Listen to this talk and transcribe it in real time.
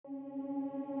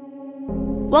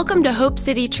Welcome to Hope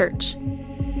City Church.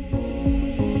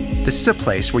 This is a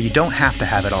place where you don't have to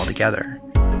have it all together.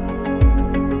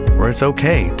 Where it's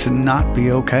okay to not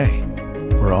be okay.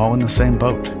 We're all in the same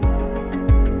boat.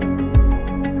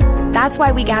 That's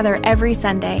why we gather every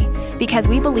Sunday, because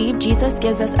we believe Jesus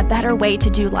gives us a better way to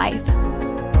do life.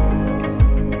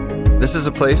 This is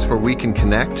a place where we can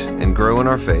connect and grow in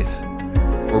our faith,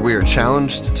 where we are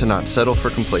challenged to not settle for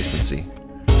complacency.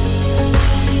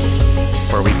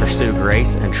 Where we pursue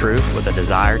grace and truth with a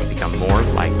desire to become more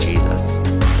like Jesus.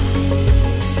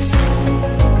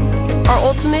 Our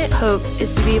ultimate hope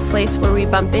is to be a place where we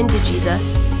bump into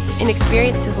Jesus and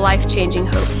experience his life-changing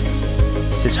hope.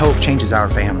 This hope changes our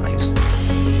families.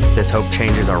 This hope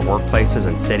changes our workplaces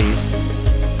and cities.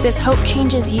 This hope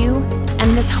changes you,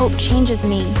 and this hope changes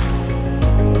me.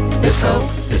 This hope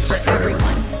is for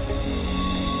everyone.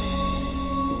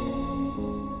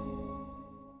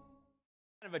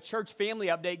 A church family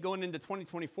update going into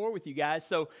 2024 with you guys.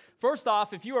 So first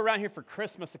off, if you were around here for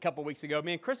Christmas a couple weeks ago,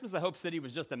 man, Christmas at Hope City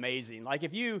was just amazing. Like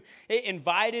if you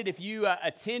invited, if you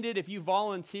attended, if you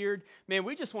volunteered, man,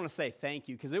 we just want to say thank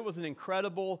you because it was an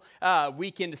incredible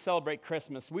weekend to celebrate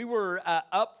Christmas. We were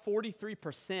up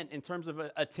 43% in terms of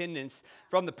attendance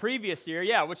from the previous year,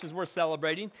 yeah, which is worth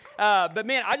celebrating. But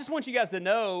man, I just want you guys to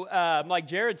know, like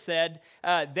Jared said,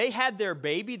 they had their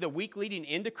baby the week leading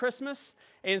into Christmas.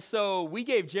 And so we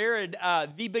gave Jared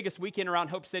the biggest weekend around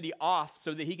Hope City off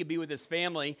so that he could be with his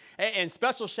family. And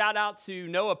special shout out to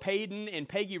Noah Payton and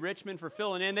Peggy Richmond for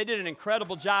filling in. They did an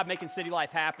incredible job making city life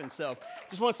happen. So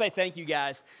just want to say thank you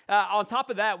guys. On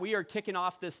top of that, we are kicking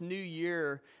off this new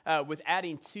year with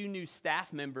adding 2 new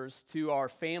staff members to our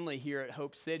family here at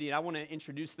Hope City. And I want to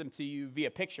introduce them to you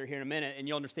via picture here in a minute, and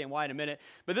you'll understand why in a minute.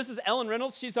 But this is Ellen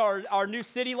Reynolds. She's our new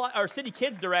city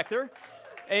kids director.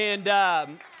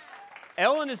 And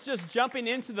Ellen is just jumping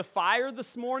into the fire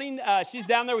this morning. She's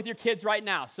down there with your kids right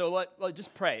now, so let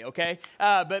just pray, okay?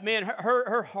 But man,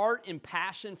 her heart and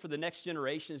passion for the next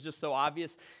generation is just so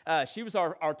obvious. She was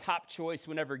our top choice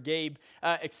whenever Gabe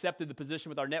accepted the position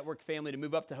with our network family to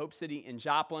move up to Hope City in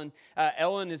Joplin.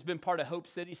 Ellen has been part of Hope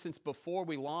City since before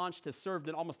we launched, has served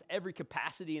in almost every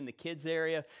capacity in the kids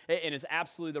area, and is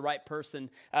absolutely the right person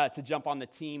to jump on the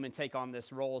team and take on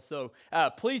this role. So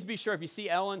please be sure if you see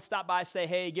Ellen, stop by, say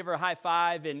hey, give her a high five.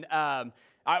 And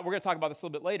we're going to talk about this a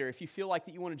little bit later. If you feel like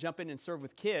that you want to jump in and serve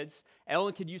with kids,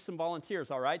 Ellen could use some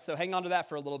volunteers, all right? So hang on to that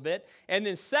for a little bit. And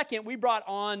then second, we brought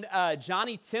on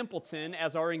Johnny Templeton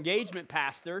as our engagement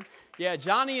pastor. Yeah,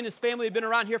 Johnny and his family have been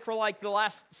around here for like the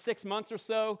last 6 months or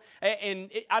so. And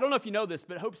I don't know if you know this,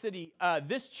 but Hope City,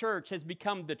 this church has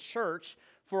become the church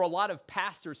for a lot of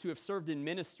pastors who have served in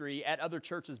ministry at other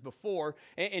churches before,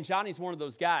 and Johnny's one of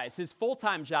those guys. His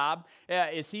full-time job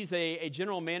is he's a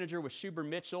general manager with Schuber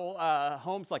Mitchell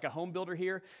Homes, like a home builder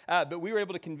here, but we were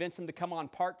able to convince him to come on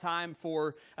part-time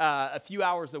for a few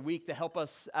hours a week to help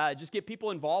us just get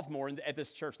people involved more at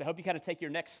this church, to help you kind of take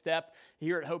your next step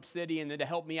here at Hope City, and then to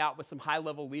help me out with some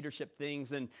high-level leadership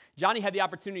things. And Johnny had the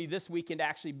opportunity this weekend to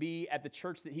actually be at the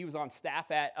church that he was on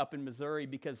staff at up in Missouri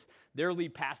because their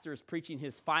lead pastor is preaching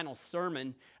his final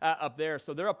sermon up there.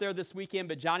 So they're up there this weekend,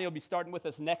 but Johnny will be starting with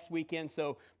us next weekend.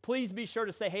 So please be sure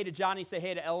to say hey to Johnny, say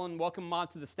hey to Ellen, welcome them on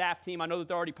to the staff team. I know that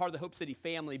they're already part of the Hope City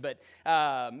family, but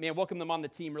man, welcome them on the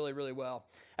team really, really well.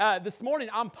 This morning,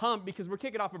 I'm pumped because we're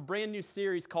kicking off a brand new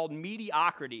series called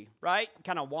Mediocrity, right?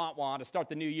 Kind of want to start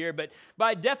the new year, but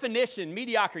by definition,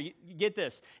 mediocrity, get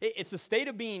this, it's the state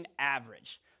of being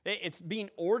average. It's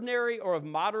being ordinary or of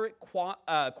moderate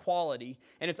quality,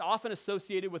 and it's often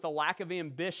associated with a lack of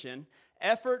ambition,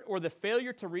 effort, or the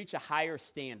failure to reach a higher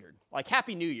standard. Like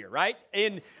Happy New Year, right?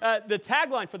 And the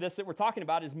tagline for this that we're talking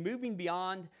about is moving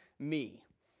beyond me.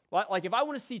 Like if I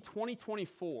want to see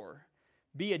 2024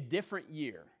 be a different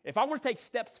year, if I want to take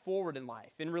steps forward in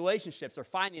life, in relationships or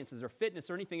finances or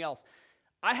fitness or anything else,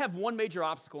 I have one major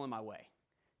obstacle in my way.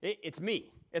 It's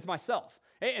me. It's myself.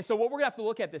 And so what we're going to have to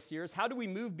look at this year is how do we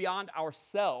move beyond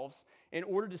ourselves in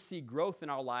order to see growth in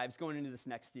our lives going into this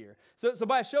next year. So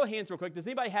by a show of hands real quick, does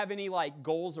anybody have any like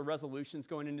goals or resolutions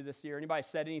going into this year? Anybody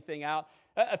set anything out?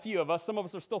 A few of us. Some of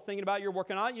us are still thinking about it. You're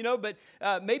working on it,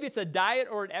 but maybe it's a diet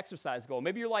or an exercise goal.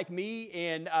 Maybe you're like me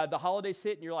and the holidays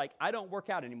hit and you're like, I don't work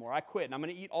out anymore. I quit and I'm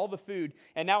going to eat all the food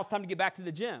and now it's time to get back to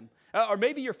the gym. Or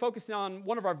maybe you're focusing on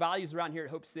one of our values around here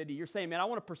at Hope City. You're saying, man, I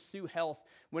want to pursue health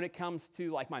when it comes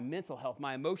to like my mental health,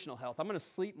 my emotional health. I'm going to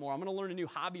sleep more. I'm going to learn a new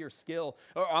hobby or skill,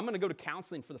 or I'm going to go to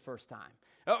counseling for the first time.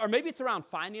 Or maybe it's around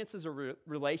finances or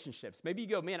relationships. Maybe you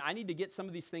go, man, I need to get some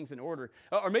of these things in order.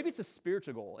 Or maybe it's a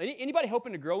spiritual goal. Anybody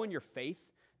hoping to grow in your faith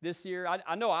this year?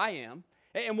 I know I am.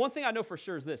 And one thing I know for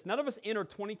sure is this. None of us enter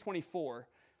 2024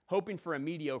 hoping for a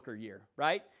mediocre year,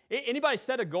 right? Anybody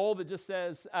set a goal that just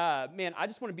says, man, I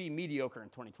just want to be mediocre in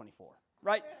 2024?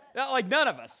 Right? Like none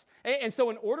of us. And so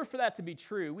in order for that to be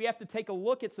true, we have to take a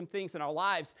look at some things in our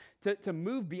lives to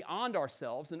move beyond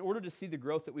ourselves in order to see the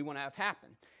growth that we want to have happen.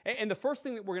 And the first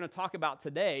thing that we're going to talk about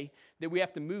today that we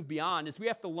have to move beyond is we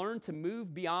have to learn to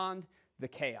move beyond the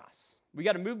chaos. We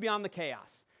got to move beyond the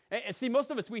chaos. And see, most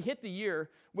of us, we hit the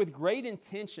year with great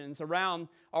intentions around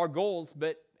our goals,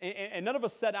 and none of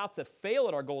us set out to fail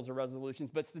at our goals or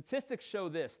resolutions, but statistics show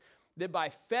this, that by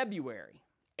February,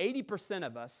 80%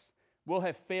 of us will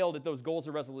have failed at those goals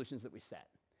or resolutions that we set.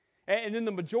 And then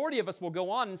the majority of us will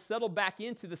go on and settle back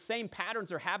into the same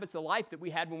patterns or habits of life that we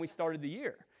had when we started the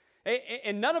year.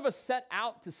 And none of us set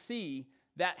out to see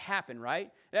that happen,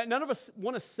 right? None of us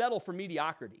want to settle for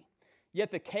mediocrity. Yet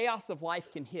the chaos of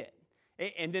life can hit.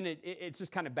 And then it's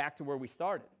just kind of back to where we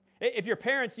started. If you're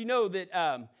parents, you know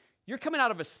that you're coming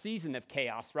out of a season of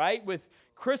chaos, right? With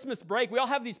Christmas break, we all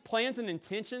have these plans and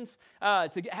intentions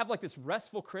to have like this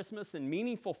restful Christmas and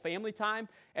meaningful family time,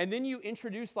 and then you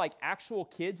introduce like actual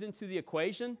kids into the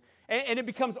equation, and it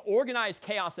becomes organized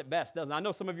chaos at best, doesn't it? I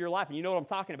know some of you are laughing, you know what I'm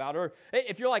talking about. Or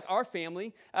if you're like our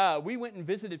family, we went and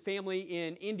visited family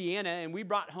in Indiana, and we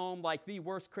brought home like the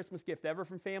worst Christmas gift ever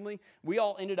from family. We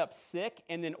all ended up sick,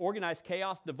 and then organized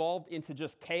chaos devolved into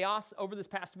just chaos over this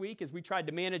past week as we tried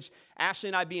to manage Ashley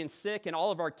and I being sick and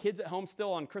all of our kids at home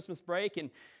still on Christmas break. And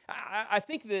I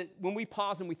think that when we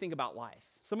pause and we think about life,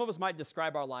 some of us might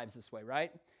describe our lives this way,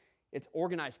 right? It's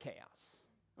organized chaos,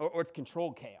 or it's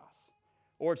controlled chaos,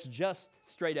 or it's just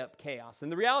straight up chaos. And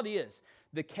the reality is,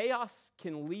 the chaos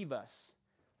can leave us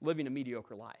living a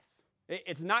mediocre life.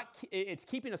 It's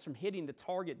keeping us from hitting the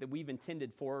target that we've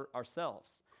intended for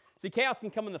ourselves. See, chaos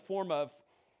can come in the form of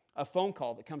a phone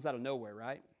call that comes out of nowhere,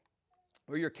 right?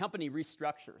 Or your company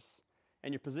restructures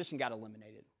and your position got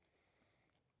eliminated.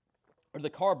 Or the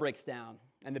car breaks down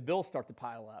and the bills start to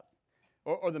pile up.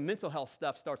 Or the mental health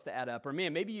stuff starts to add up. Or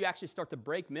man, maybe you actually start to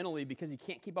break mentally because you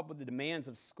can't keep up with the demands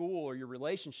of school or your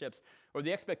relationships or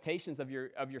the expectations of your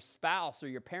spouse or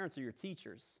your parents or your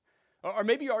teachers. Or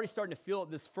maybe you're already starting to feel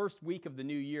it this first week of the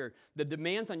new year. The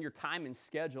demands on your time and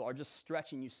schedule are just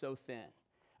stretching you so thin.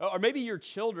 Or maybe your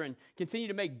children continue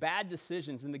to make bad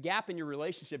decisions and the gap in your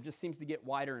relationship just seems to get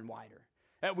wider and wider.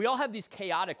 We all have these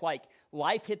chaotic, like,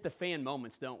 life hit the fan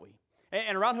moments, don't we?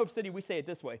 And around Hope City, we say it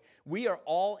this way: we are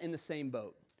all in the same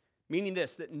boat, meaning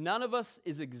this, that none of us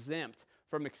is exempt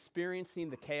from experiencing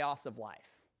the chaos of life.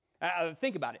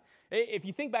 Think about it. If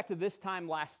you think back to this time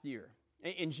last year,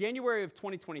 in January of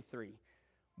 2023,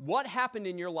 what happened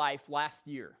in your life last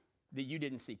year that you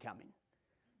didn't see coming,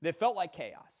 that felt like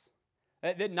chaos,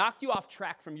 that knocked you off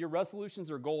track from your resolutions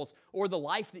or goals or the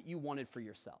life that you wanted for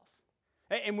yourself?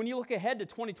 And when you look ahead to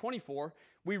 2024,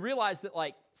 we realize that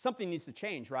like something needs to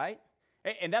change, right?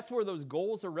 And that's where those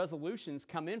goals or resolutions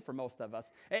come in for most of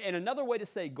us. And another way to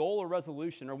say goal or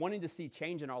resolution or wanting to see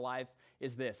change in our life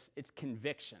is this: it's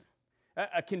conviction.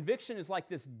 A conviction is like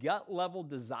this gut-level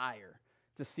desire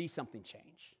to see something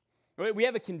change. We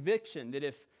have a conviction that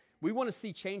if we want to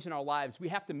see change in our lives, we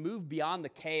have to move beyond the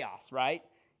chaos, right,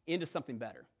 into something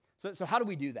better. So how do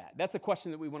we do that? That's a question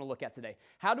that we want to look at today.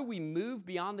 How do we move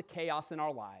beyond the chaos in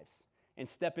our lives and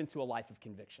step into a life of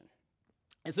conviction?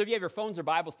 And so if you have your phones or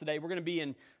Bibles today, we're going to be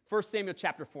in 1 Samuel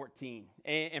chapter 14.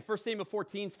 And 1 Samuel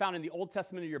 14 is found in the Old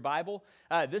Testament of your Bible.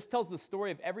 This tells the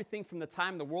story of everything from the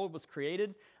time the world was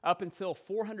created up until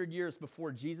 400 years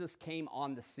before Jesus came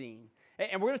on the scene.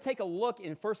 And we're going to take a look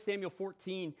in 1 Samuel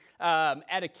 14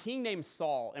 at a king named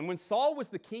Saul. And when Saul was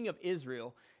the king of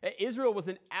Israel, Israel was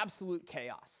in absolute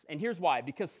chaos. And here's why: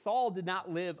 because Saul did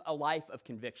not live a life of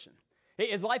conviction.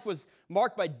 His life was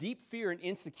marked by deep fear and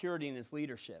insecurity in his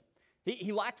leadership.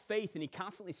 He lacked faith, and he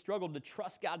constantly struggled to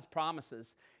trust God's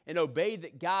promises and obey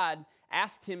that God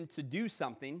asked him to do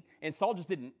something, and Saul just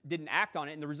didn't act on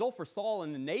it. And the result for Saul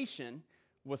and the nation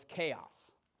was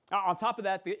chaos. On top of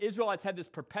that, the Israelites had this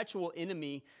perpetual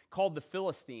enemy called the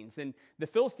Philistines. And the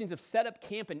Philistines have set up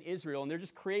camp in Israel, and they're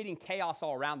just creating chaos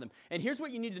all around them. And here's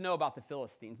what you need to know about the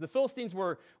Philistines. The Philistines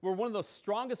were one of the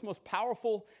strongest, most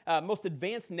powerful, most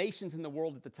advanced nations in the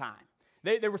world at the time.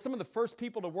 They were some of the first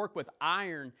people to work with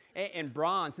iron and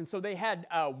bronze, and so they had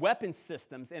weapon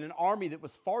systems and an army that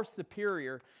was far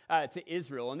superior to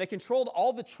Israel. And they controlled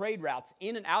all the trade routes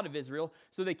in and out of Israel,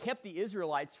 so they kept the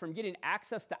Israelites from getting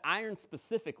access to iron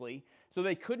specifically, so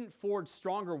they couldn't forge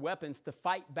stronger weapons to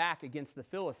fight back against the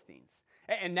Philistines.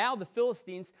 And now the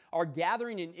Philistines are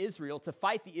gathering in Israel to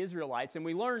fight the Israelites. And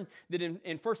we learn that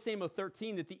in 1 Samuel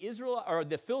 13 that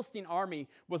the Philistine army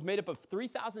was made up of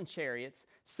 3,000 chariots,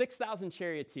 6,000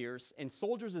 charioteers, and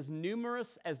soldiers as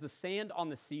numerous as the sand on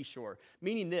the seashore.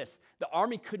 Meaning this, the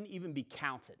army couldn't even be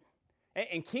counted.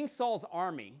 And King Saul's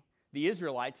army, the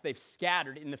Israelites, they've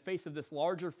scattered in the face of this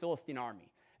larger Philistine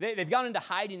army. They've gone into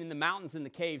hiding in the mountains and the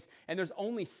caves, and there's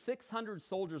only 600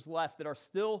 soldiers left that are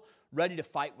still ready to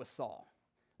fight with Saul.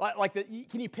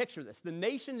 Can you picture this? The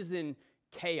nation is in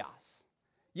chaos.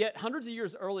 Yet hundreds of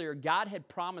years earlier, God had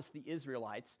promised the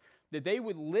Israelites that they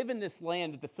would live in this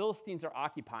land that the Philistines are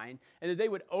occupying and that they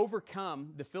would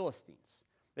overcome the Philistines.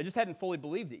 They just hadn't fully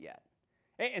believed it yet.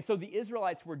 And so the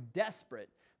Israelites were desperate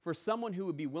for someone who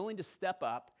would be willing to step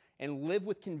up and live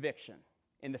with conviction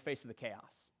in the face of the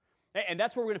chaos. And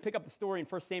that's where we're going to pick up the story in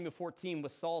 1 Samuel 14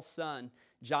 with Saul's son,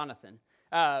 Jonathan.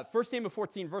 1 Samuel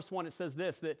 14, verse 1, it says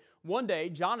this, that one day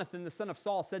Jonathan, the son of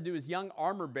Saul, said to his young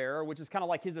armor bearer, which is kind of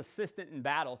like his assistant in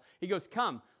battle, he goes,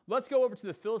 "Come, let's go over to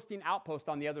the Philistine outpost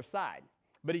on the other side."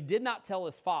 But he did not tell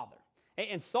his father.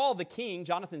 And Saul, the king,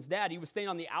 Jonathan's dad, he was staying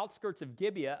on the outskirts of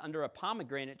Gibeah under a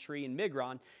pomegranate tree in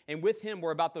Migron, and with him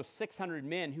were about those 600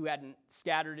 men who hadn't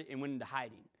scattered and went into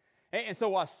hiding. And so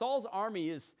while Saul's army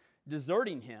is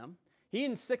deserting him, he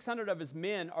and 600 of his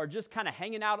men are just kind of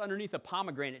hanging out underneath a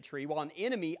pomegranate tree while an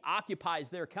enemy occupies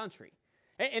their country.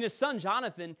 And his son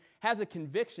Jonathan has a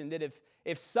conviction that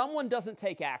if someone doesn't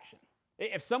take action,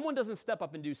 if someone doesn't step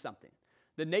up and do something,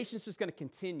 the nation's just going to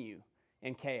continue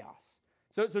in chaos.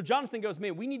 So Jonathan goes,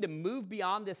 man, we need to move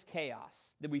beyond this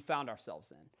chaos that we found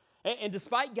ourselves in. And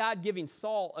despite God giving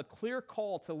Saul a clear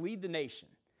call to lead the nation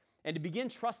and to begin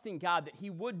trusting God that he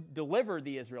would deliver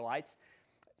the Israelites,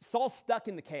 Saul's stuck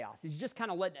in the chaos. He's just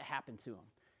kind of letting it happen to him.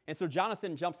 And so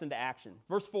Jonathan jumps into action.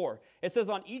 Verse 4, it says,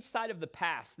 on each side of the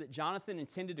pass that Jonathan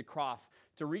intended to cross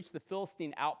to reach the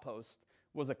Philistine outpost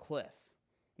was a cliff.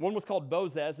 One was called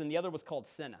Bozez, and the other was called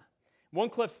Seneh. One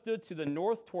cliff stood to the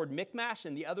north toward Michmash,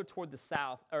 and the other toward the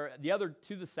south, or the other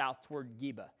to the south toward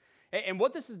Geba. And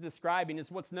what this is describing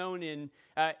is what's known in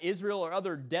Israel or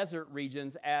other desert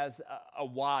regions as a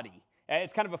wadi.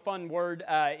 It's kind of a fun word.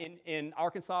 In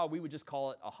Arkansas, we would just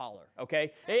call it a holler,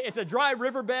 okay? It's a dry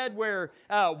riverbed where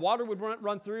water would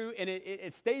run through, and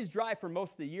it stays dry for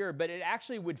most of the year, but it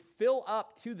actually would fill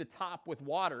up to the top with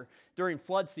water during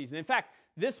flood season. In fact,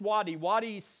 this Wadi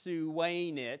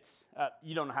Suwainit,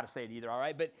 you don't know how to say it either, all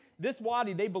right? But this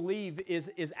Wadi, they believe,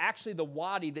 is actually the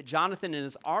Wadi that Jonathan and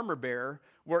his armor bearer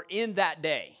were in that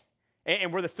day.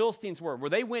 And where the Philistines were, where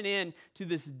they went in to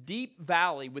this deep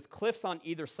valley with cliffs on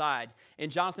either side.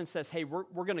 And Jonathan says, hey, we're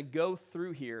going to go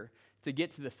through here to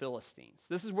get to the Philistines.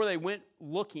 This is where they went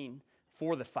looking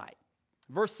for the fight.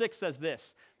 Verse 6 says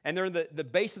this, and they're in the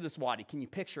base of this wadi. Can you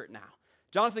picture it now?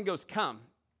 Jonathan goes, come,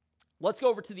 let's go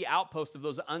over to the outpost of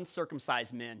those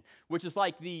uncircumcised men, which is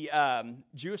like the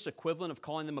Jewish equivalent of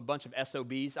calling them a bunch of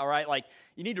SOBs, all right? Like,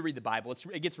 you need to read the Bible.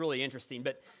 It gets really interesting.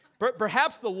 But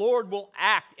perhaps the Lord will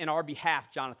act in our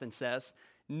behalf, Jonathan says.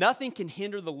 Nothing can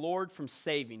hinder the Lord from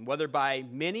saving, whether by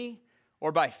many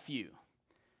or by few.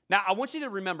 Now, I want you to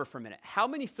remember for a minute, how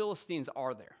many Philistines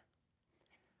are there?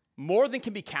 More than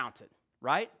can be counted,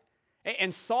 right?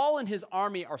 And Saul and his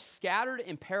army are scattered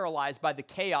and paralyzed by the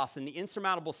chaos and the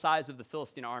insurmountable size of the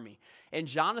Philistine army. And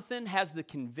Jonathan has the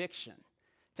conviction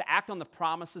to act on the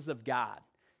promises of God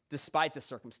despite the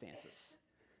circumstances.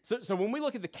 So when we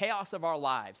look at the chaos of our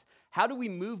lives, how do we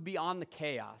move beyond the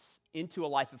chaos into a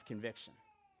life of conviction?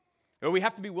 Well, we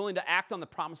have to be willing to act on the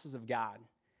promises of God,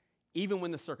 even when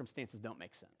the circumstances don't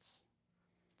make sense.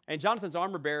 And Jonathan's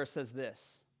armor bearer says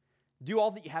this, do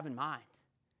all that you have in mind.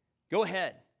 Go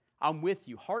ahead. I'm with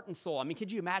you, heart and soul. I mean,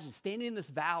 could you imagine standing in this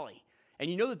valley, and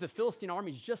you know that the Philistine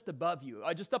army is just above you,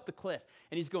 just up the cliff,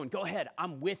 and he's going, go ahead,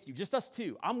 I'm with you. Just us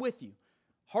two, I'm with you,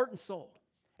 heart and soul.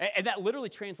 And that literally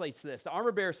translates to this. The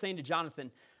armor bearer is saying to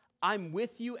Jonathan, I'm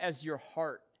with you as your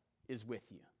heart is with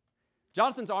you.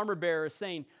 Jonathan's armor bearer is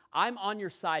saying, I'm on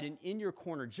your side and in your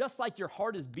corner, just like your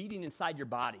heart is beating inside your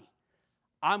body.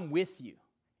 I'm with you,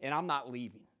 and I'm not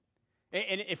leaving.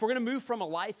 And if we're going to move from a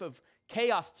life of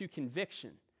chaos to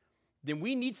conviction, then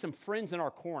we need some friends in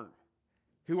our corner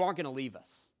who aren't going to leave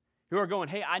us, who are going,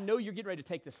 hey, I know you're getting ready to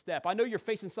take this step. I know you're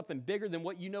facing something bigger than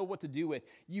what you know what to do with.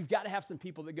 You've got to have some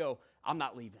people that go, I'm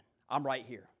not leaving. I'm right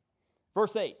here.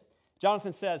 Verse 8,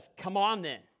 Jonathan says, come on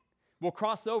then. We'll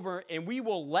cross over and we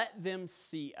will let them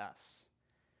see us.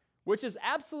 Which is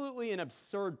absolutely an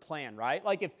absurd plan, right?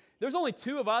 Like if there's only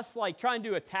two of us like trying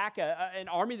to attack an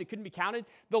army that couldn't be counted,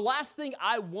 the last thing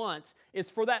I want is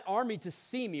for that army to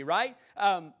see me, right?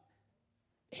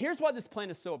 Here's why this plan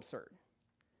is so absurd.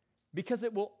 because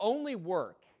it will only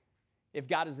work if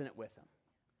God is in it with them.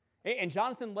 And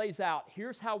Jonathan lays out,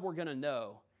 here's how we're going to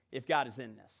know if God is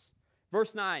in this.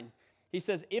 Verse 9, he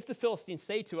says, if the Philistines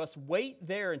say to us, wait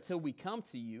there until we come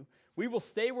to you, we will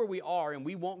stay where we are and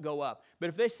we won't go up. But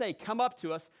if they say, come up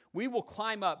to us, we will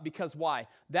climb up, because why?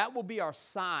 That will be our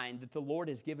sign that the Lord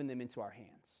has given them into our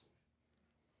hands.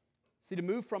 See, to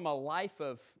move from a life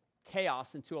of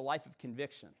chaos into a life of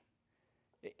conviction,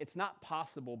 it's not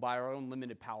possible by our own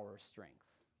limited power or strength.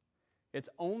 It's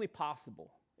only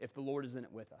possible if the Lord is in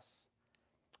it with us.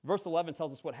 Verse 11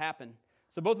 tells us what happened.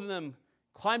 So both of them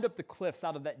climbed up the cliffs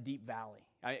out of that deep valley.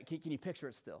 Can you picture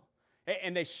it still?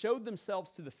 And they showed themselves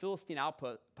to the Philistine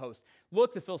outpost.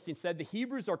 Look, the Philistines said, the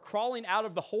Hebrews are crawling out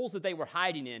of the holes that they were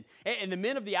hiding in. And the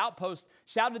men of the outpost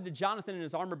shouted to Jonathan and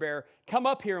his armor bearer, come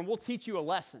up here and we'll teach you a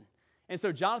lesson. And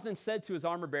so Jonathan said to his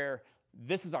armor bearer,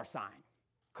 this is our sign.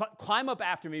 Climb up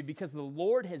after me, because the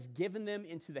Lord has given them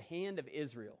into the hand of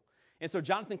Israel. And so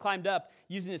Jonathan climbed up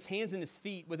using his hands and his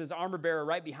feet with his armor bearer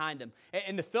right behind him.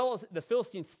 And the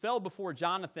Philistines fell before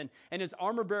Jonathan, and his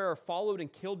armor bearer followed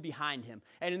and killed behind him.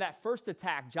 And in that first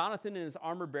attack, Jonathan and his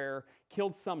armor bearer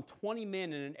killed some 20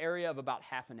 men in an area of about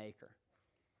half an acre.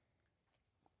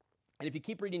 And if you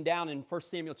keep reading down in 1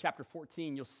 Samuel chapter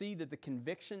 14, you'll see that the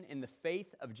conviction and the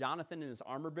faith of Jonathan and his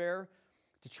armor bearer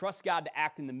to trust God to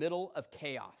act in the middle of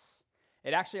chaos,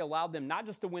 it actually allowed them not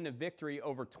just to win a victory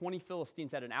over 20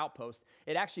 Philistines at an outpost,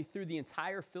 it actually threw the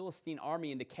entire Philistine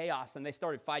army into chaos, and they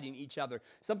started fighting each other,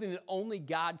 something that only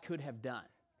God could have done.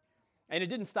 And it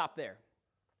didn't stop there,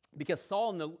 because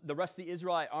Saul and the rest of the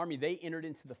Israelite army, they entered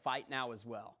into the fight now as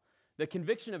well. The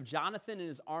conviction of Jonathan and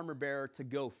his armor bearer to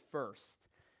go first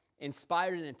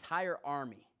inspired an entire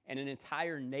army and an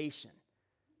entire nation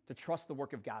to trust the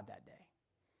work of God that day.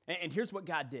 And here's what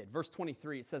God did. Verse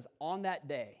 23, it says, on that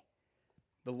day,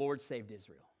 the Lord saved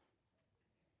Israel.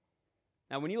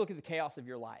 Now, when you look at the chaos of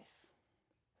your life,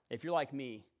 if you're like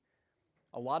me,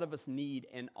 a lot of us need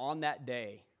an on that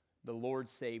day, the Lord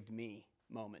saved me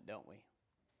moment, don't we?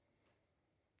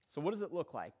 So what does it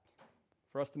look like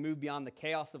for us to move beyond the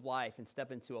chaos of life and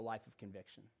step into a life of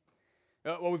conviction?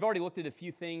 Well, we've already looked at a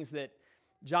few things that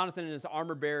Jonathan and his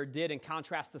armor bearer did in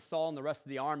contrast to Saul and the rest of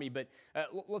the army, but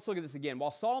let's look at this again. While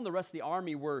Saul and the rest of the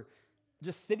army were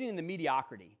just sitting in the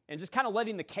mediocrity and just kind of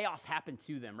letting the chaos happen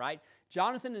to them, right?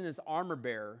 Jonathan and his armor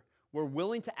bearer were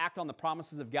willing to act on the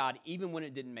promises of God even when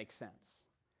it didn't make sense.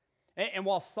 And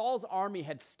while Saul's army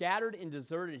had scattered and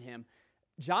deserted him,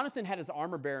 Jonathan had his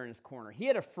armor bearer in his corner. He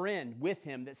had a friend with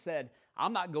him that said,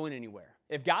 I'm not going anywhere.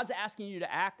 If God's asking you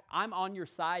to act, I'm on your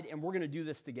side and we're going to do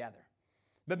this together.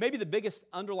 But maybe the biggest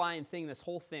underlying thing, this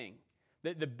whole thing,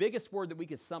 the biggest word that we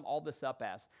could sum all this up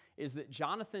as is that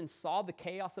Jonathan saw the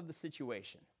chaos of the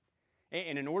situation.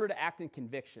 And in order to act in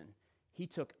conviction, he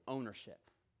took ownership.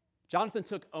 Jonathan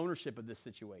took ownership of this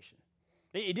situation.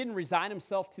 He didn't resign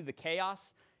himself to the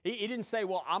chaos. He didn't say,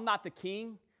 well, I'm not the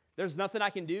king. There's nothing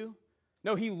I can do.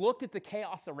 No, he looked at the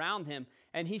chaos around him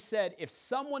and he said, if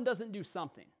someone doesn't do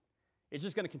something, it's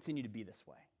just going to continue to be this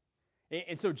way.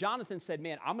 And so Jonathan said,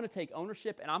 man, I'm going to take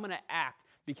ownership and I'm going to act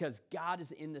because God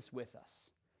is in this with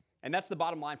us. And that's the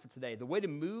bottom line for today. The way to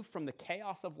move from the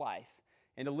chaos of life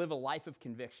and to live a life of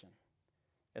conviction,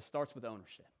 it starts with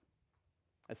ownership.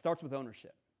 It starts with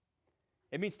ownership.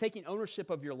 It means taking ownership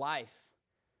of your life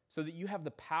so that you have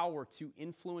the power to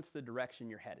influence the direction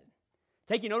you're headed.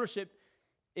 Taking ownership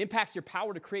impacts your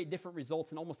power to create different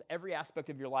results in almost every aspect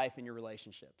of your life and your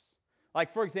relationships.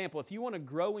 Like, for example, if you want to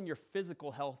grow in your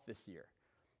physical health this year,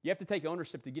 you have to take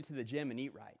ownership to get to the gym and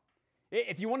eat right.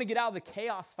 If you want to get out of the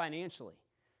chaos financially,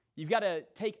 you've got to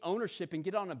take ownership and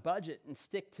get on a budget and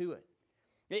stick to it.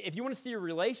 If you want to see your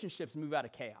relationships move out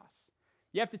of chaos,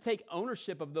 you have to take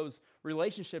ownership of those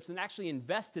relationships and actually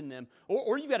invest in them.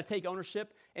 Or you've got to take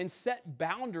ownership and set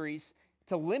boundaries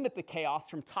to limit the chaos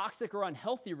from toxic or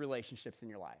unhealthy relationships in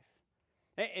your life.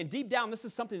 And deep down, this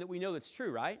is something that we know that's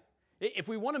true, right? If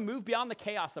we want to move beyond the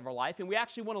chaos of our life and we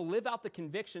actually want to live out the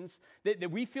convictions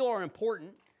that we feel are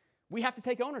important, we have to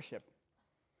take ownership.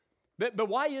 But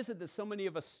why is it that so many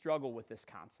of us struggle with this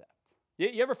concept?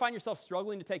 You ever find yourself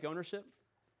struggling to take ownership?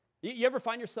 You ever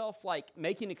find yourself like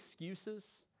making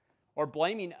excuses or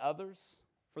blaming others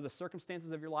for the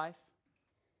circumstances of your life?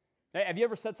 Have you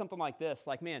ever said something like this,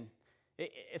 like, man,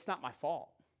 it's not my fault.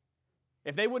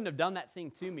 If they wouldn't have done that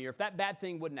thing to me, or if that bad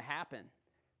thing wouldn't have happened,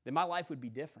 then my life would be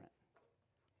different.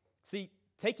 See,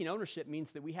 taking ownership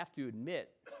means that we have to admit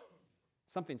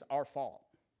something's our fault.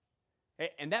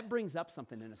 And that brings up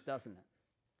something in us, doesn't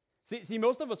it? See,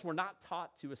 most of us were not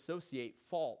taught to associate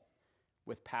fault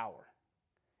with power.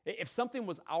 If something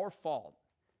was our fault,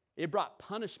 it brought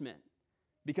punishment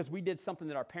because we did something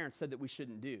that our parents said that we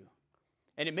shouldn't do.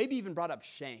 And it maybe even brought up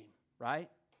shame, right?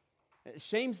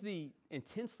 Shame's the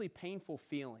intensely painful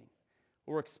feeling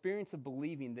or experience of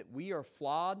believing that we are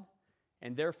flawed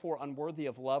and therefore unworthy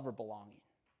of love or belonging.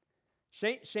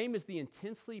 Shame is the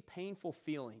intensely painful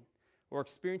feeling or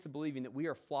experience of believing that we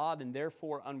are flawed and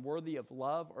therefore unworthy of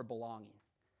love or belonging.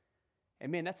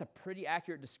 And man, that's a pretty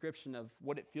accurate description of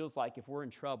what it feels like if we're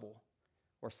in trouble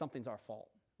or something's our fault,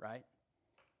 right?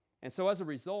 And so as a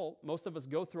result, most of us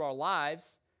go through our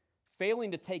lives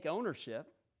failing to take ownership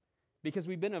because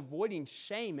we've been avoiding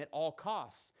shame at all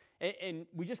costs. And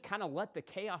we just kind of let the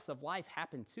chaos of life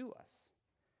happen to us.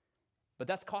 But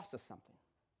that's cost us something.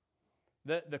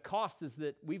 The cost is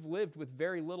that we've lived with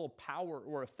very little power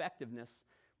or effectiveness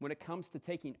when it comes to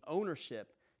taking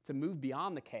ownership to move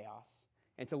beyond the chaos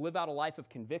and to live out a life of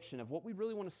conviction of what we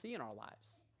really want to see in our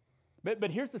lives. But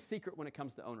here's the secret when it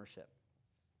comes to ownership.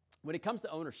 When it comes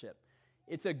to ownership,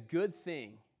 it's a good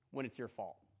thing when it's your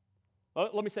fault.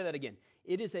 Let me say that again.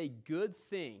 It is a good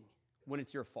thing when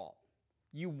it's your fault.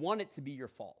 You want it to be your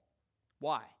fault.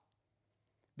 Why?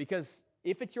 Because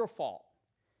if it's your fault,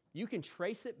 you can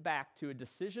trace it back to a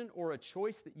decision or a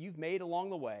choice that you've made along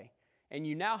the way, and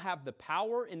you now have the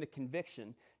power and the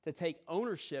conviction to take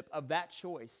ownership of that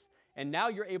choice, and now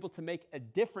you're able to make a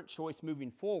different choice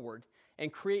moving forward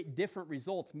and create different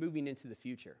results moving into the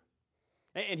future.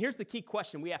 And here's the key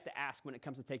question we have to ask when it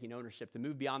comes to taking ownership to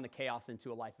move beyond the chaos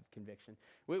into a life of conviction.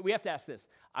 We have to ask this: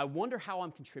 I wonder how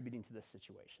I'm contributing to this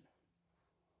situation.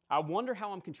 I wonder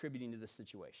how I'm contributing to this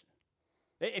situation.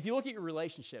 If you look at your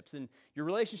relationships, and your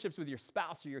relationships with your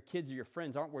spouse or your kids or your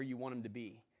friends aren't where you want them to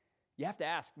be, you have to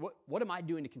ask, what am I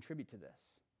doing to contribute to this?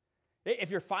 If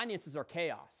your finances are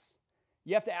chaos,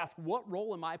 you have to ask, what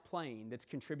role am I playing that's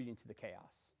contributing to the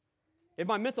chaos? If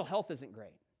my mental health isn't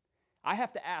great, I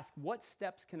have to ask, what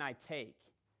steps can I take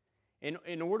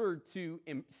in order to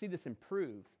see this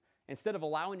improve instead of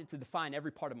allowing it to define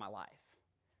every part of my life?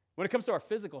 When it comes to our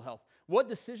physical health, what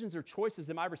decisions or choices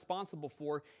am I responsible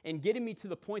for in getting me to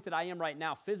the point that I am right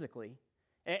now physically?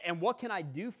 And what can I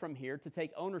do from here to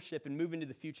take ownership and move into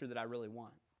the future that I really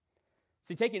want?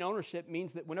 See, taking ownership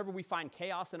means that whenever we find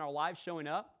chaos in our lives showing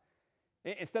up,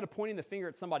 instead of pointing the finger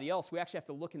at somebody else, we actually have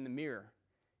to look in the mirror.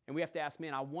 And we have to ask,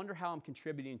 man, I wonder how I'm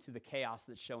contributing to the chaos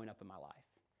that's showing up in my life.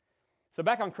 So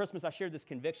back on Christmas, I shared this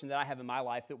conviction that I have in my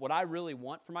life that what I really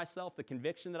want for myself, the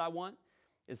conviction that I want,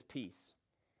 is peace.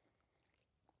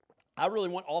 I really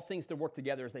want all things to work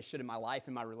together as they should in my life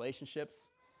and my relationships.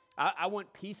 I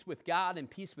want peace with God and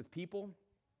peace with people.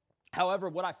 However,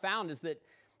 what I found is that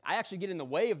I actually get in the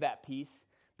way of that peace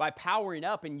by powering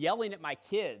up and yelling at my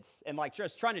kids and like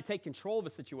just trying to take control of a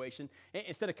situation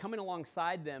instead of coming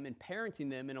alongside them and parenting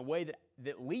them in a way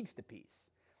that leads to peace.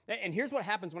 And here's what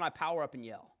happens when I power up and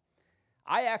yell.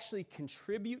 I actually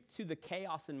contribute to the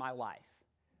chaos in my life.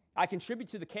 I contribute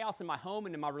to the chaos in my home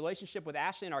and in my relationship with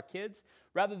Ashley and our kids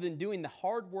rather than doing the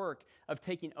hard work of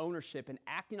taking ownership and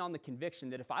acting on the conviction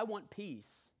that if I want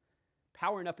peace,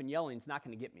 powering up and yelling is not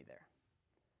going to get me there.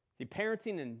 See,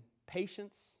 parenting and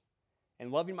patience and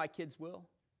loving my kids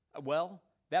well,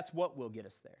 that's what will get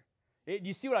us there. Do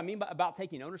you see what I mean about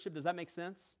taking ownership? Does that make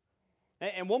sense?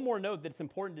 And one more note that's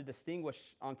important to distinguish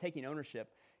on taking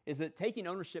ownership is that taking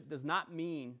ownership does not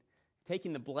mean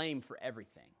taking the blame for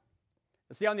everything.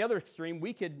 See, on the other extreme,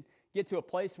 we could get to a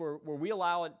place where we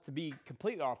allow it to be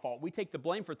completely our fault. We take the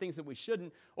blame for things that we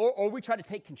shouldn't, or we try to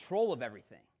take control of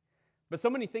everything. But so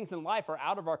many things in life are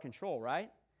out of our control, right?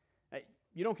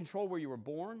 You don't control where you were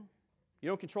born. You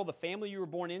don't control the family you were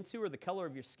born into or the color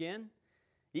of your skin.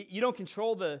 You don't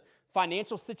control the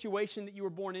financial situation that you were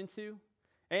born into.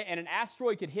 And an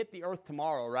asteroid could hit the earth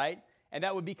tomorrow, right? And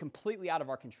that would be completely out of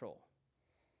our control.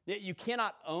 You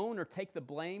cannot own or take the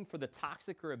blame for the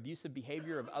toxic or abusive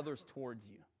behavior of others towards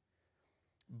you.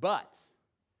 But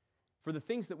for the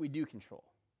things that we do control,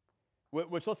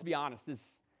 which, let's be honest,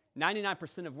 is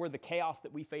 99% of where the chaos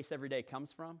that we face every day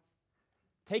comes from,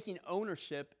 taking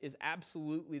ownership is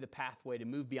absolutely the pathway to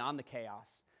move beyond the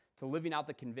chaos, to living out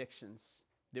the convictions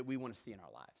that we want to see in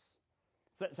our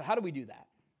lives. So how do we do that?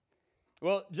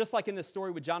 Well, just like in this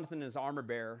story with Jonathan and his armor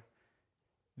bearer,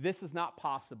 this is not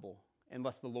possible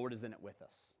unless the Lord is in it with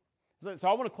us. So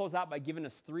I want to close out by giving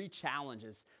us 3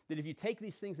 challenges that if you take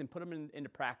these things and put them into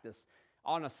practice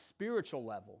on a spiritual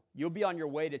level, you'll be on your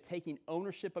way to taking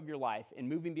ownership of your life and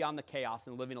moving beyond the chaos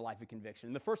and living a life of conviction.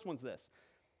 And the first one's this.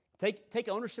 Take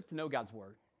ownership to know God's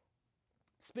word.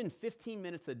 Spend 15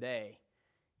 minutes a day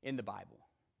in the Bible.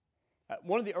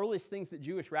 One of the earliest things that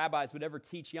Jewish rabbis would ever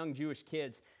teach young Jewish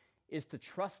kids is to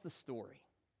trust the story.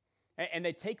 And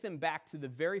they take them back to the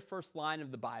very first line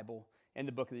of the Bible in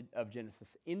the book of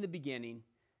Genesis. In the beginning,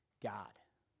 God.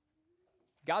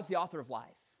 God's the author of life.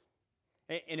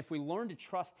 And if we learn to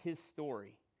trust his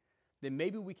story, then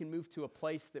maybe we can move to a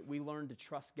place that we learn to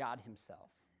trust God himself.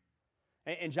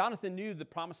 And Jonathan knew the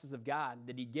promises of God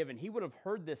that he'd given. He would have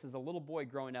heard this as a little boy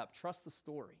growing up, trust the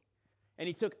story. And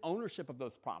he took ownership of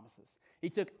those promises. He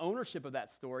took ownership of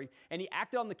that story, and he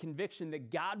acted on the conviction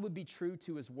that God would be true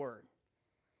to his word.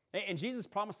 And Jesus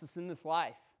promised us in this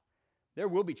life, there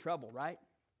will be trouble, right?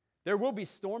 There will be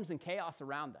storms and chaos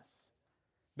around us.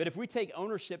 But if we take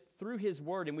ownership through his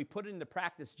word and we put it into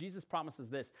practice, Jesus promises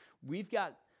this: we've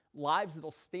got lives that'll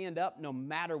stand up no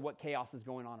matter what chaos is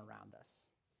going on around us.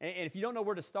 And if you don't know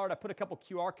where to start, I put a couple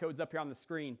QR codes up here on the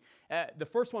screen. The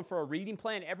first one for a reading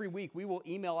plan. Every week we will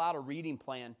email out a reading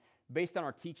plan based on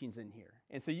our teachings in here.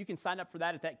 And so you can sign up for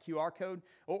that at that QR code.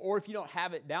 Or if you don't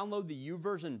have it, download the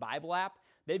YouVersion Bible app.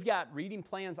 They've got reading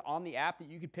plans on the app that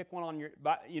you could pick one on your,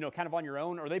 kind of on your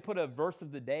own. Or they put a verse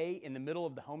of the day in the middle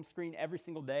of the home screen every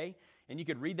single day. And you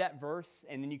could read that verse,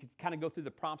 and then you could kind of go through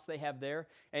the prompts they have there.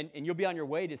 And you'll be on your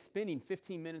way to spending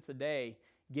 15 minutes a day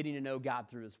getting to know God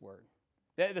through his word.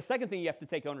 The second thing you have to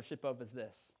take ownership of is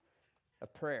this,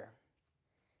 of prayer.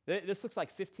 This looks like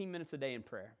 15 minutes a day in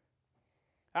prayer.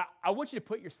 I want you to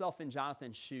put yourself in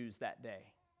Jonathan's shoes that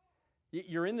day.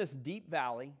 You're in this deep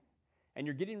valley, and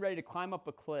you're getting ready to climb up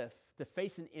a cliff to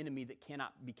face an enemy that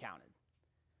cannot be counted.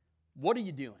 What are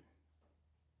you doing?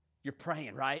 You're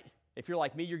praying, right? If you're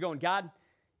like me, you're going, God,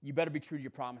 you better be true to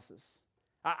your promises.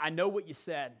 I know what you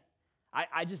said.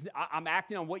 I'm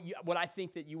acting on what I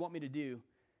think that you want me to do.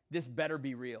 This better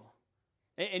be real.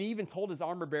 And he even told his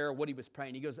armor bearer what he was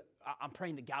praying. He goes, I'm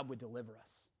praying that God would deliver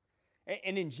us.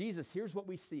 And in Jesus, here's what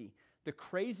we see. The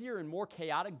crazier and more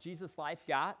chaotic Jesus' life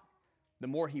got, the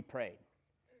more he prayed.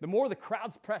 The more the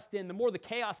crowds pressed in, the more the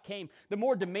chaos came, the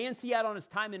more demands he had on his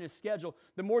time and his schedule,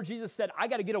 the more Jesus said, I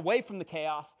got to get away from the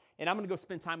chaos, and I'm going to go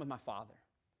spend time with my Father.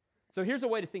 So here's a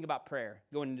way to think about prayer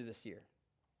going into this year.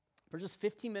 For just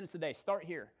 15 minutes a day, start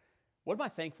here. What am I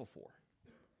thankful for?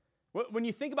 When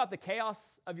you think about the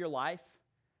chaos of your life,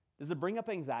 does it bring up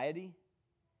anxiety?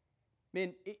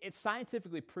 Man, it's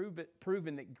scientifically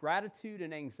proven that gratitude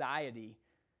and anxiety,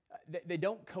 they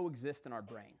don't coexist in our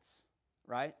brains,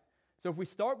 right? So if we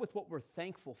start with what we're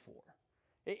thankful for,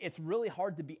 it's really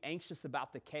hard to be anxious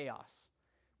about the chaos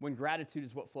when gratitude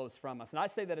is what flows from us. And I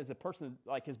say that as a person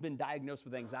that has been diagnosed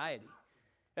with anxiety.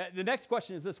 The next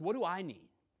question is this: what do I need?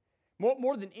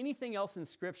 More than anything else in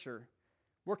Scripture,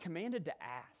 we're commanded to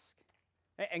ask.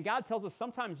 And God tells us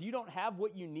sometimes you don't have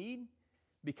what you need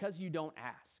because you don't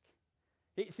ask.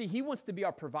 See, he wants to be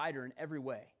our provider in every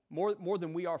way, more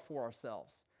than we are for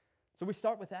ourselves. So we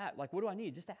start with that. Like, what do I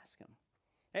need? Just ask him.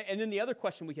 And then the other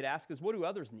question we could ask is, what do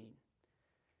others need?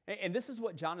 And this is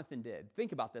what Jonathan did.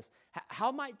 Think about this.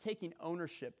 How might taking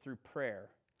ownership through prayer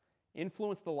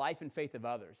influence the life and faith of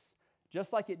others,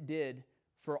 just like it did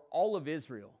for all of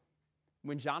Israel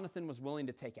when Jonathan was willing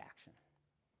to take action?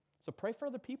 So pray for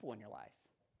other people in your life.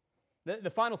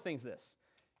 The final thing is this: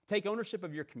 take ownership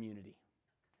of your community.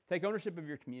 Take ownership of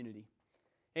your community.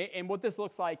 And what this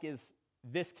looks like is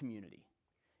this community.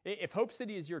 If Hope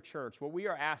City is your church, what we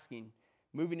are asking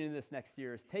moving into this next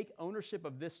year is take ownership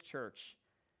of this church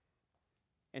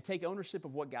and take ownership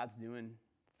of what God's doing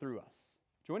through us.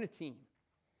 Join a team.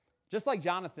 Just like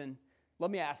Jonathan,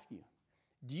 let me ask you,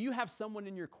 do you have someone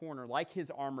in your corner like his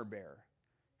armor bearer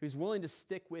who's willing to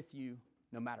stick with you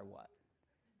no matter what?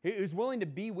 Who's willing to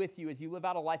be with you as you live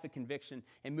out a life of conviction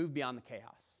and move beyond the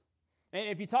chaos? And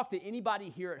if you talk to anybody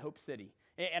here at Hope City,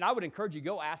 and I would encourage you,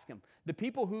 go ask them. The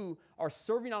people who are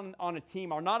serving on a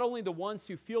team are not only the ones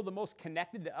who feel the most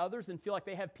connected to others and feel like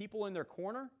they have people in their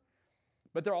corner,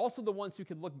 but they're also the ones who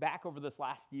could look back over this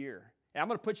last year. And I'm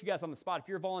going to put you guys on the spot. If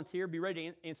you're a volunteer, be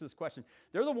ready to answer this question.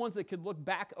 They're the ones that could look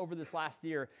back over this last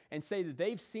year and say that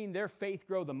they've seen their faith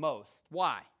grow the most.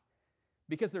 Why?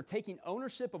 Because they're taking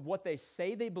ownership of what they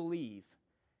say they believe,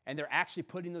 and they're actually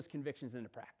putting those convictions into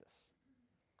practice.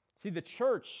 See, the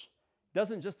church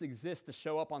doesn't just exist to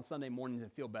show up on Sunday mornings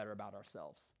and feel better about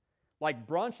ourselves. Like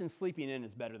brunch and sleeping in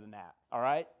is better than that, all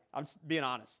right? I'm just being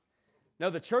honest. No,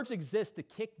 the church exists to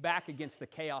kick back against the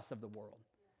chaos of the world.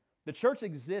 The church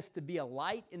exists to be a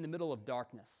light in the middle of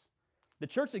darkness. The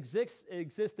church exists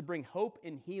to bring hope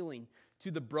and healing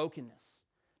to the brokenness.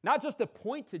 Not just to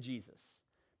point to Jesus,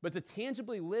 but to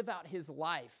tangibly live out his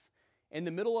life in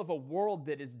the middle of a world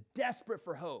that is desperate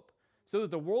for hope, so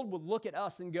that the world would look at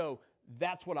us and go,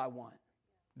 that's what I want.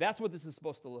 That's what this is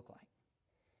supposed to look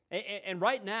like. And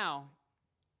right now,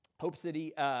 Hope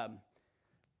City,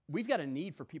 we've got a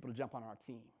need for people to jump on our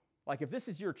team. Like if this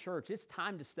is your church, it's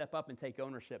time to step up and take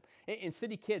ownership. In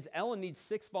City Kids, Ellen needs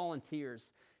 6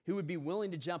 volunteers who would be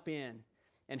willing to jump in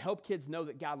and help kids know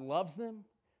that God loves them,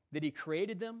 that he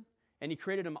created them, and he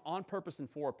created them on purpose and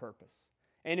for a purpose.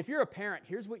 And if you're a parent,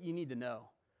 here's what you need to know.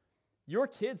 Your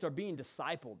kids are being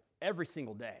discipled every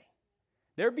single day.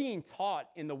 They're being taught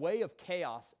in the way of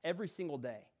chaos every single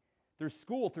day. Through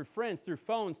school, through friends, through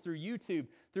phones, through YouTube,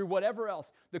 through whatever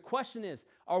else. The question is,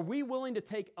 are we willing to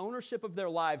take ownership of their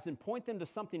lives and point them to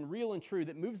something real and true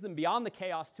that moves them beyond the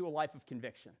chaos to a life of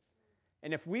conviction?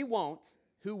 And if we won't,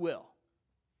 who will?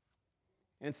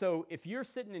 And so if you're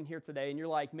sitting in here today and you're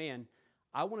like, man,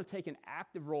 I want to take an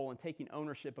active role in taking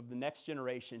ownership of the next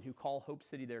generation who call Hope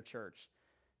City their church,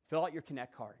 fill out your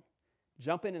Connect card.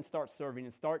 Jump in and start serving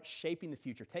and start shaping the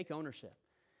future. Take ownership.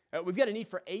 We've got a need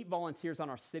for 8 volunteers on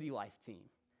our City Life team.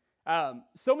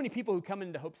 So many people who come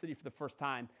into Hope City for the first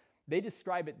time, they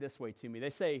describe it this way to me. They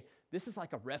say, this is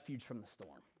like a refuge from the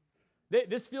storm.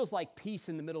 This feels like peace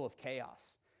in the middle of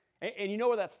chaos. And you know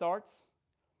where that starts?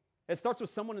 It starts with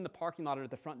someone in the parking lot or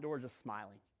at the front door just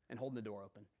smiling and holding the door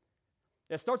open.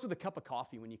 It starts with a cup of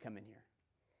coffee when you come in here.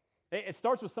 It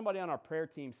starts with somebody on our prayer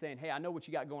team saying, hey, I know what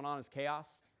you got going on is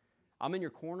chaos. I'm in your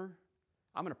corner.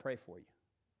 I'm going to pray for you.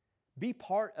 Be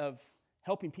part of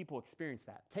helping people experience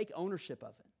that. Take ownership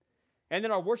of it. And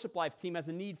then our worship life team has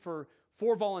a need for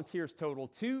 4 volunteers total,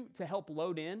 2 to help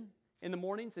load in the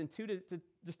mornings and 2 to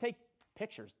just take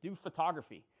pictures, do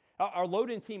photography. Our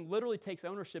load-in team literally takes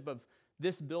ownership of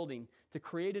this building to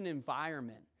create an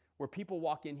environment where people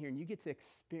walk in here and you get to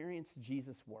experience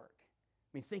Jesus' work. I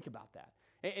mean, think about that.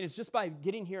 And it's just by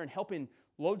getting here and helping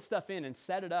load stuff in and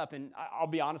set it up. And I'll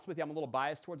be honest with you, I'm a little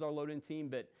biased towards our load-in team,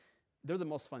 but they're the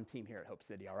most fun team here at Hope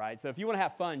City, all right? So if you want to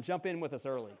have fun, jump in with us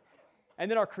early. And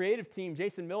then our creative team,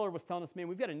 Jason Miller was telling us, man,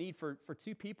 we've got a need for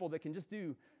 2 people that can just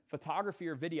do photography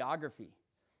or videography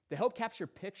to help capture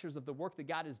pictures of the work that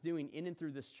God is doing in and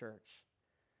through this church.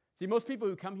 See, most people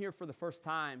who come here for the first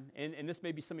time, and this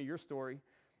may be some of your story,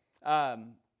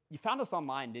 you found us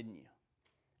online, didn't you?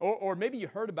 Or maybe you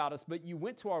heard about us, but you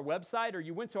went to our website or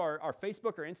you went to our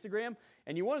Facebook or Instagram,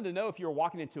 and you wanted to know if you were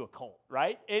walking into a cult,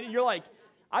 right? And you're like,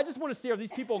 I just want to see, are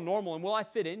these people normal, and will I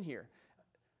fit in here?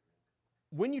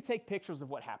 When you take pictures of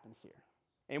what happens here,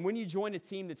 and when you join a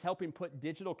team that's helping put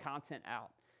digital content out,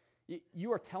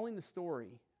 you are telling the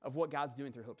story of what God's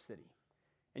doing through Hope City.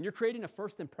 And you're creating a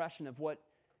first impression of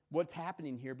what's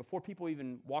happening here before people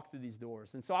even walk through these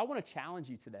doors. And so I want to challenge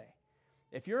you today.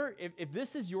 If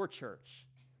this is your church,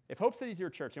 if Hope City is your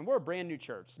church, and we're a brand new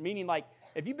church, meaning like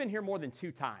if you've been here more than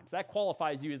 2 times, that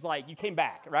qualifies you as like you came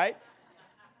back, right?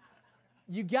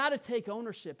 You got to take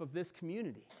ownership of this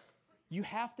community. You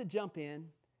have to jump in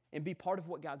and be part of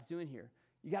what God's doing here.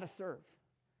 You got to serve.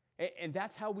 And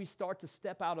that's how we start to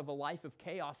step out of a life of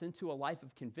chaos into a life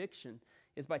of conviction,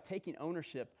 is by taking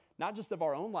ownership, not just of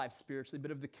our own lives spiritually,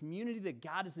 but of the community that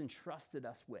God has entrusted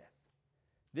us with.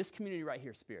 This community right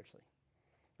here spiritually.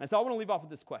 And so I want to leave off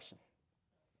with this question.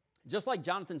 Just like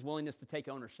Jonathan's willingness to take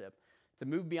ownership, to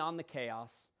move beyond the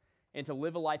chaos, and to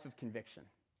live a life of conviction,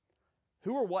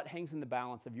 who or what hangs in the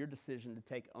balance of your decision to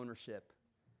take ownership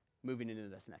moving into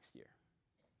this next year?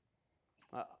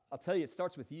 I'll tell you, it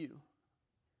starts with you,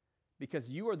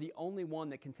 because you are the only one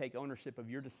that can take ownership of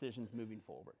your decisions moving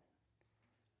forward.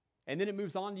 And then it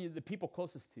moves on to the people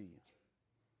closest to you.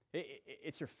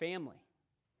 It's your family.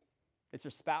 It's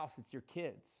your spouse. It's your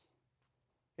kids.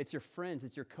 It's your friends.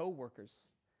 It's your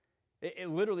coworkers. It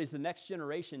literally is the next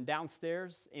generation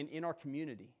downstairs and in our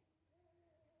community.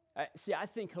 See, I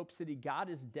think Hope City, God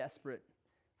is desperate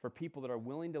for people that are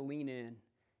willing to lean in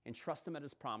and trust Him at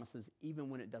His promises even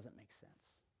when it doesn't make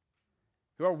sense.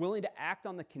 Who are willing to act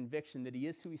on the conviction that He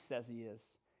is who He says He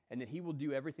is and that He will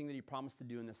do everything that He promised to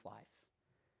do in this life.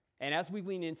 And as we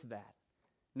lean into that,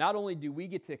 not only do we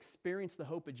get to experience the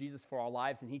hope of Jesus for our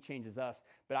lives and He changes us,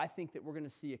 but I think that we're going to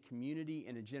see a community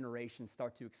and a generation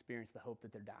start to experience the hope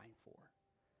that they're dying for.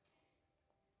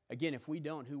 Again, if we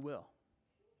don't, who will?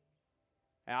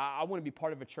 And I want to be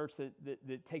part of a church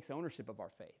that takes ownership of our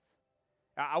faith.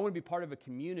 I want to be part of a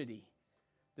community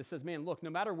that says, man, look, no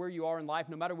matter where you are in life,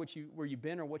 no matter where you've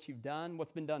been or what you've done,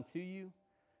 what's been done to you,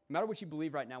 no matter what you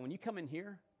believe right now, when you come in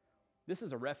here, this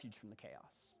is a refuge from the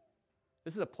chaos.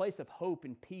 This is a place of hope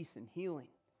and peace and healing.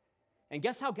 And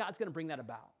guess how God's going to bring that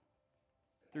about?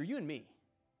 Through you and me.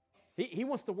 He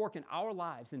wants to work in our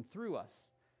lives and through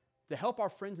us to help our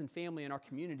friends and family and our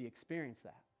community experience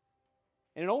that.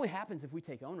 And it only happens if we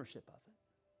take ownership of it.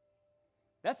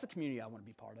 That's the community I want to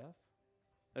be part of.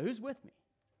 Now, who's with me?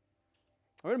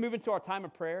 We're going to move into our time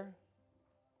of prayer.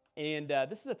 And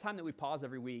this is a time that we pause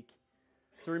every week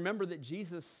to remember that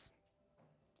Jesus,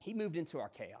 He moved into our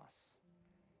chaos.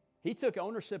 He took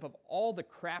ownership of all the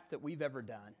crap that we've ever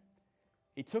done.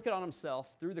 He took it on Himself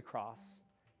through the cross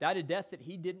died a death that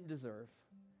he didn't deserve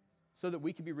so that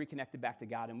we could be reconnected back to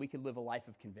God and we could live a life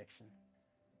of conviction.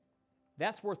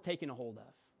 That's worth taking a hold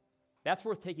of. That's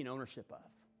worth taking ownership of.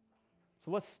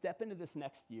 So let's step into this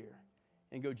next year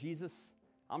and go, Jesus,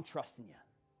 I'm trusting you.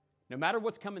 No matter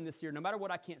what's coming this year, no matter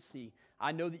what I can't see,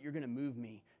 I know that you're going to move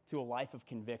me to a life of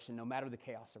conviction, no matter the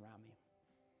chaos around me.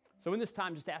 So in this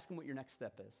time, just ask him what your next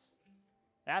step is.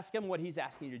 Ask him what he's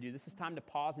asking you to do. This is time to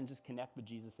pause and just connect with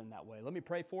Jesus in that way. Let me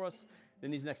pray for us,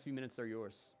 then these next few minutes are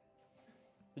yours.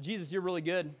 So Jesus, you're really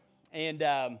good. And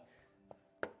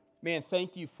man,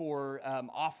 thank you for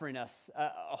offering us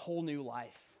a whole new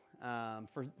life,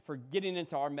 for getting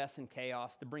into our mess and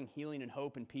chaos, to bring healing and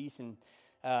hope and peace. And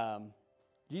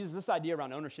Jesus, this idea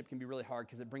around ownership can be really hard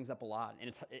because it brings up a lot,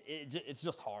 and it's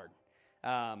just hard.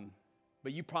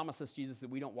 But you promise us, Jesus,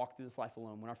 that we don't walk through this life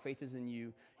alone. When our faith is in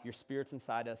you, your Spirit's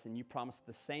inside us, and you promise that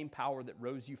the same power that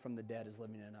rose you from the dead is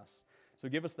living in us. So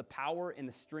give us the power and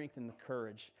the strength and the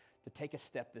courage to take a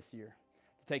step this year,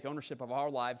 to take ownership of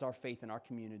our lives, our faith, and our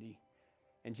community.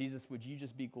 And Jesus, would you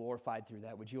just be glorified through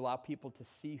that? Would you allow people to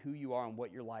see who you are and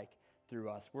what you're like through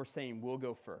us? We're saying we'll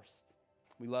go first.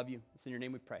 We love you. It's in your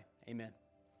name we pray. Amen.